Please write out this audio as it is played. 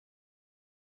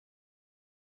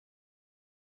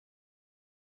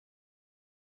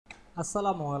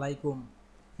Assalamu Walaikum.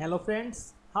 Hello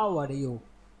friends, how are you?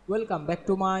 Welcome back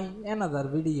to my another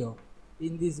video.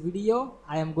 In this video,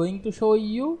 I am going to show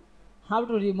you how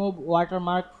to remove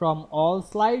watermark from all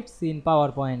slides in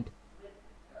PowerPoint.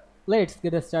 Let's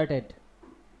get started.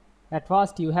 At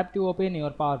first, you have to open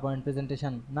your PowerPoint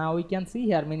presentation. Now we can see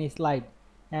here mini slide,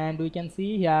 and we can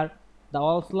see here the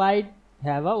all slide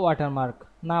have a watermark.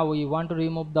 Now we want to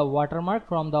remove the watermark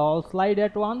from the all slide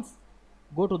at once.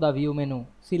 Go to the view menu,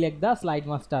 select the slide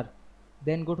master,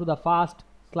 then go to the fast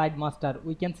slide master.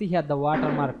 We can see here the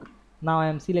watermark. Now I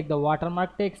am select the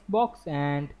watermark text box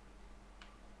and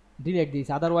delete this.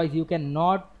 Otherwise you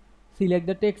cannot select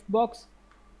the text box.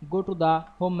 Go to the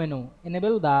home menu,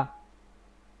 enable the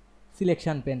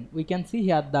selection pane. We can see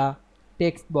here the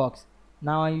text box.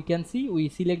 Now you can see we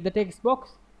select the text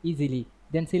box easily,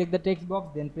 then select the text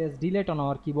box, then press delete on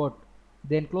our keyboard,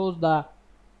 then close the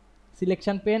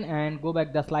selection pane and go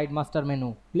back the slide master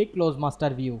menu, click close master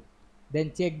view,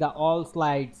 then check the all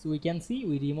slides. We can see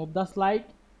we remove the slide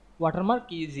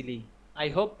watermark easily. I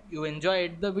hope you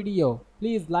enjoyed the video.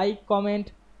 Please like,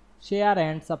 comment, share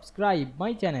and subscribe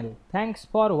my channel. Thanks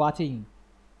for watching.